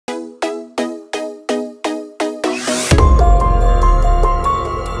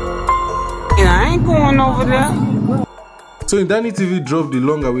over there. So Indani TV dropped the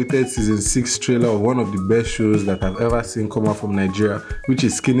long-awaited season 6 trailer of one of the best shows that I've ever seen come out from Nigeria, which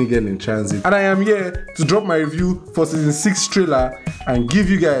is Skinny Girl in Transit. And I am here to drop my review for season 6 trailer and give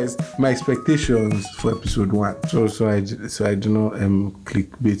you guys my expectations for episode 1. So I do not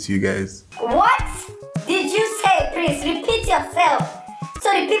clickbait you guys. What did you say? Please repeat yourself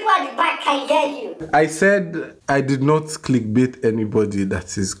so the people at the back can hear you. I said I did not clickbait anybody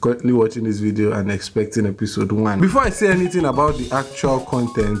that is currently watching this video and expecting episode 1. Before I say anything about the actual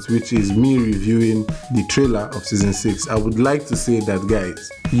content, which is me reviewing the trailer of season 6, I would like to say that,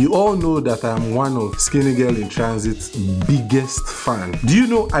 guys, you all know that I'm one of Skinny Girl in Transit's biggest fan. Do you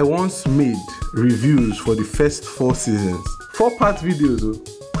know I once made reviews for the first 4 seasons? 4-part videos though.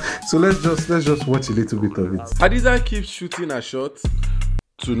 So let's just watch a little bit of it. Hadiza keeps shooting a shot.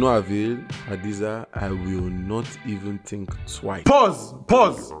 To no avail. Hadiza, I will not even think twice.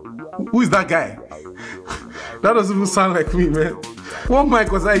 Pause. Who is that guy? That doesn't even sound like me, man. What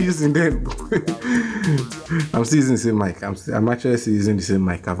mic was I using then? I'm still using the same mic. I'm actually still using the same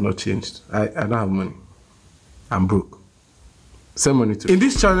mic. I've not changed. I don't have money. I'm broke. Send money to. In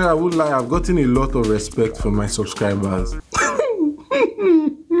this channel, I would lie, I've gotten a lot of respect from my subscribers.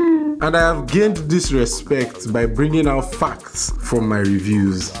 And I have gained this respect by bringing out facts from my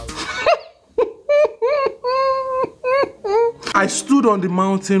reviews. I stood on the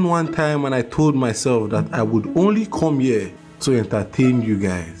mountain one time and I told myself that I would only come here to entertain you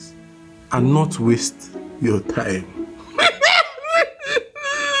guys and not waste your time.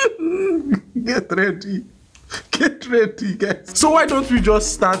 Get ready, guys. So why don't we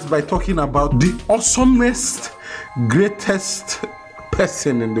just start by talking about the awesomest, greatest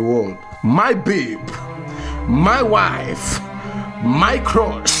person in the world, my babe, my wife, my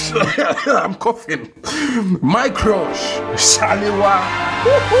crush. I'm coughing. My crush, Shaliwa.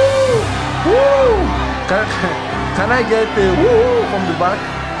 Woo-hoo. Can I get a woo from the back?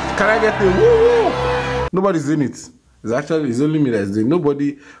 Can I get a woo? Nobody's doing it. It's only me that's doing it.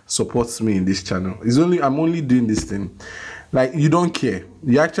 Nobody supports me in this channel. I'm only doing this thing. Like, you don't care.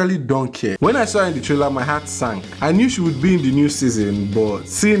 You actually don't care. When I saw her in the trailer, my heart sank. I knew she would be in the new season, but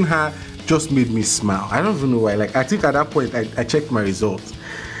seeing her just made me smile. I don't even know why. Like, I think at that point, I checked my results.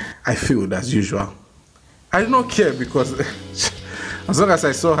 I failed as usual. I did not care because as long as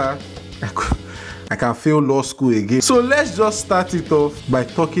I saw her, I can fail law school again. So let's just start it off by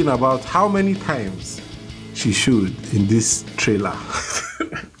talking about how many times she showed in this trailer.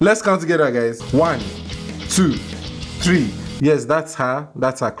 Let's count together, guys. 1, 2, 3. Yes, that's her.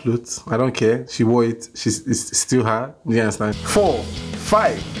 That's her clothes. I don't care. She wore it. It's still her. Do you understand? 4,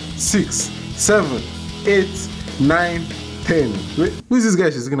 5, 6, 7, 8, 9, 10. Wait, who is this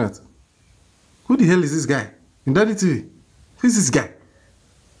guy she's looking at? Who the hell is this guy? In Daddy TV? Who is this guy?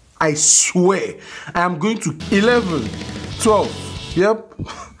 I swear, I am going to 11, 12. Yep.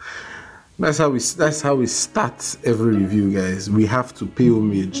 That's how we start every review, guys. We have to pay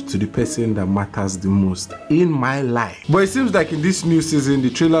homage to the person that matters the most in my life. But it seems like in this new season, the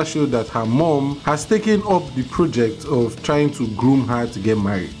trailer showed that her mom has taken up the project of trying to groom her to get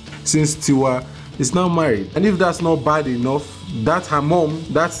married, since Tiwa is now married. And if that's not bad enough, that her mom,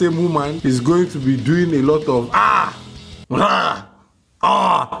 that same woman, is going to be doing a lot of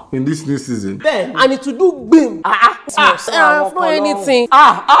in this new season. Then I need to do bim. Not anything.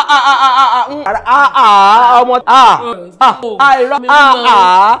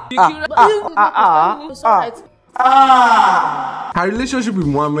 Her relationship with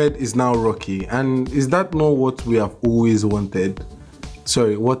Mohammed is now rocky, and is that not what we have always wanted?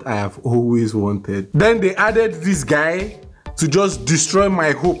 Sorry, what I have always wanted. Then they added this guy to just destroy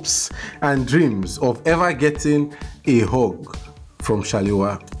my hopes and dreams of ever getting a hug from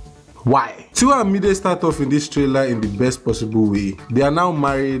Shaliwa. Why? Tiwa and Mide start off in this trailer in the best possible way. They are now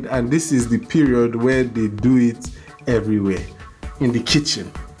married, and this is the period where they do it everywhere. In the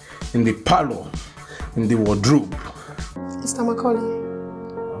kitchen, in the parlor, in the wardrobe. Mr. Macaulay,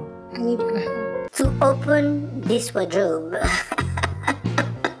 I need your help. To open this wardrobe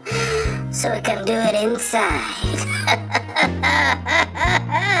so we can do it inside.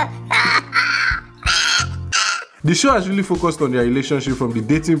 The show has really focused on their relationship from the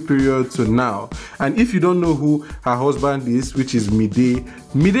dating period to now. And if you don't know who her husband is, which is Mide,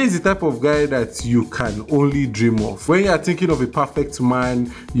 Mide is the type of guy that you can only dream of. When you are thinking of a perfect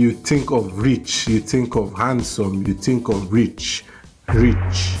man, you think of rich, you think of handsome, you think of rich.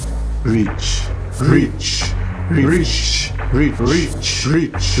 Rich.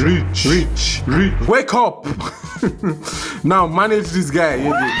 Wake up! Now manage this guy.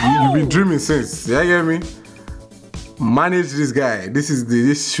 You've been dreaming since. Yeah, you hear me? manage this guy.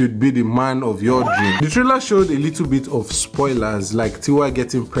 This should be the man of your dream. The trailer showed a little bit of spoilers, like Tiwa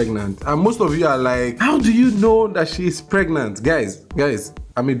getting pregnant, and most of you are like, how do you know that she is pregnant? Guys,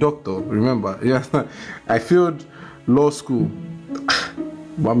 I'm a doctor, remember? Yeah, I failed law school,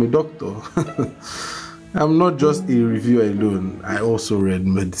 but I'm a doctor. I'm not just a reviewer alone, I also read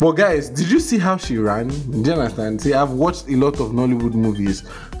medicine. But guys, did you see how she ran? Do you understand? See, I've watched a lot of Nollywood movies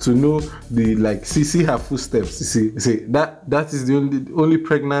to know the, like, see her footsteps. See, that is the only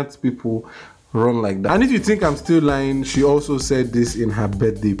pregnant people run like that. And if you think I'm still lying, she also said this in her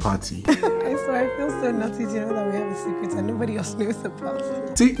birthday party. I swear, I feel so naughty to know that we have a secret and nobody else knows about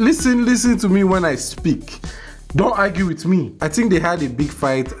it. See, listen to me when I speak. Don't argue with me. I think they had a big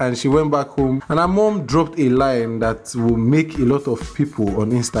fight and she went back home and her mom dropped a line that will make a lot of people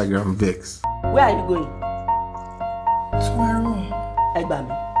on Instagram vex. Where are you going? To my room.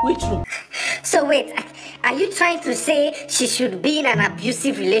 Egbami. Which room? So wait, are you trying to say she should be in an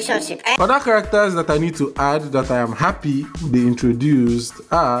abusive relationship? Other characters that I need to add that I am happy they introduced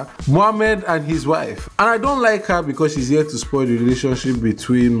are Mohammed and his wife. And I don't like her because she's here to spoil the relationship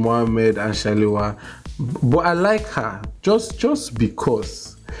between Mohammed and Shalewa. But I like her just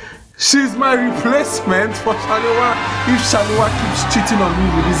because she's my replacement for Shalewa. If Shalewa keeps cheating on me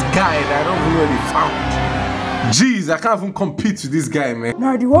with this guy that I don't even know where they found. Jeez, I can't even compete with this guy, man.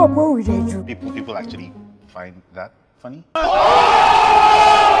 Now the what we do? People actually find that funny.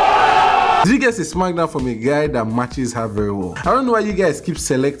 Did you get a smackdown from a guy that matches her very well? I don't know why you guys keep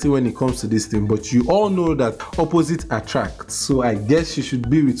selecting when it comes to this thing, but you all know that opposite attracts. So I guess she should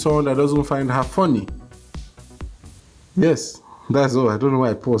be with someone that doesn't find her funny. Yes, that's all. I don't know why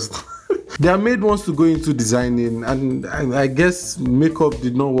I paused. Their maid wants to go into designing, and I guess makeup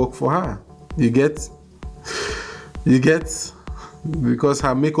did not work for her. You get? Because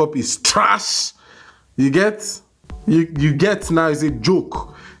her makeup is trash. You get? You get now is a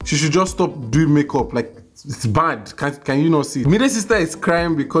joke. She should just stop doing makeup. Like, it's bad. Can you not see? Mide's sister is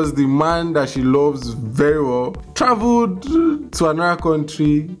crying because the man that she loves very well traveled to another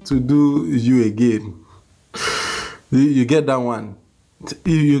country to do you again. You get that one?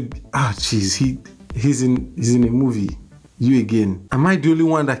 Jeez, he's in a movie. You again. Am I the only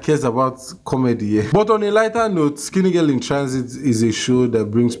one that cares about comedy here? But on a lighter note, Skinny Girl in Transit is a show that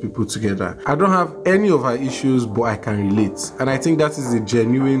brings people together. I don't have any of her issues, but I can relate. And I think that is the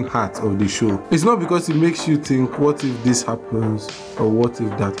genuine heart of the show. It's not because it makes you think, what if this happens? Or what if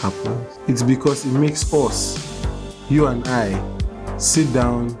that happens? It's because it makes us, you and I, sit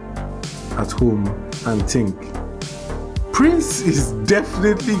down at home and think, Prince is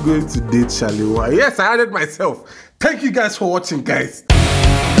definitely going to date Shalewa. Yes, I added myself. Thank you guys for watching, guys.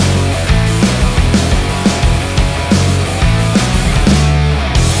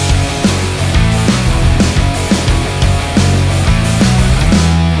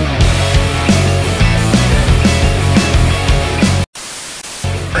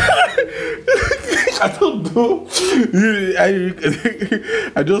 I don't know.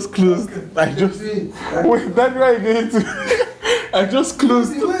 I just closed. Wait, that's why I'm going to. I just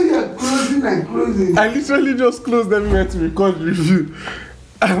closed. The way you're closing and closing. I literally just closed everywhere to record review.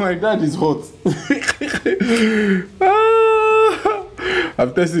 And my dad is hot.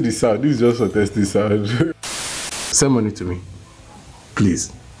 I've tested this out. This is just for testing sound. Send money to me.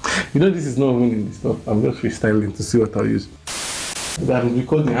 Please. You know this is not even in the stuff. I'm just freestyling to see what I'll use. That is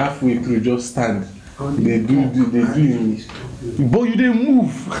recording halfway through, just stand. They do it. But you didn't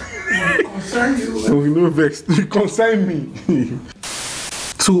move. Concern you. So we know vex. You consign me.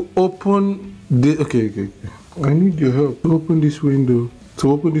 To open the okay. I need your help. To open this window.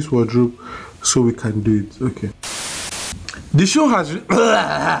 To open this wardrobe so we can do it. Okay. The show has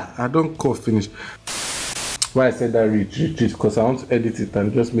I don't call finish. Why I said that reach because I want to edit it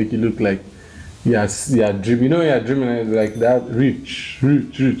and just make it look like you're dreaming. You know you're dreaming like that. Reach. Do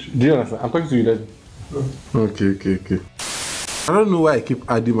you understand? I'm talking to you then. Okay. I don't know why I keep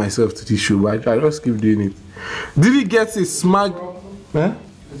adding myself to this show, but I just keep doing it. Did he get a smag? Huh?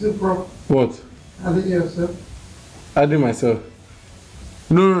 Is it prop? What? Adding yourself? Adding myself.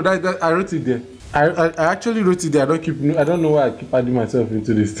 No, that I wrote it there. I actually wrote it there. I don't know why I keep adding myself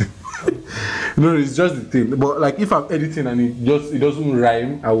into this thing. No, it's just the thing. But like if I'm editing and it doesn't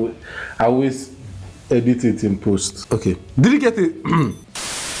rhyme, I always edit it in post. Okay. Did he get it?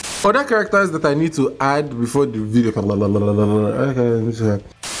 Other characters that I need to add before the video.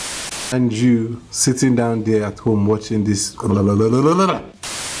 And you sitting down there at home watching this.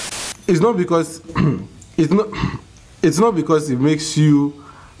 It's not because it's not because it makes you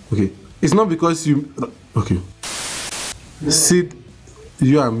okay. It's not because you okay. Sit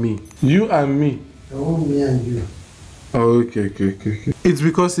you and me. You and me. I want me and you. Oh, okay. It's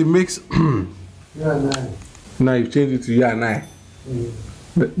because it makes. Yeah, nice. Now you've changed it to yeah, nine.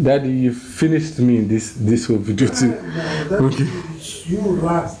 Daddy, you finished me in this whole video too. No, that Okay. is you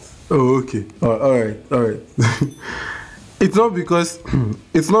last. Oh, okay. All right. It's not because.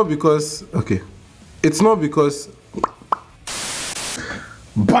 Okay. It's not because.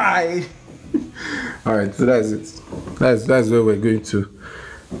 Bye. All right. So that's it. That's where we're going to.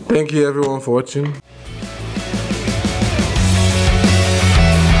 Thank you everyone for watching.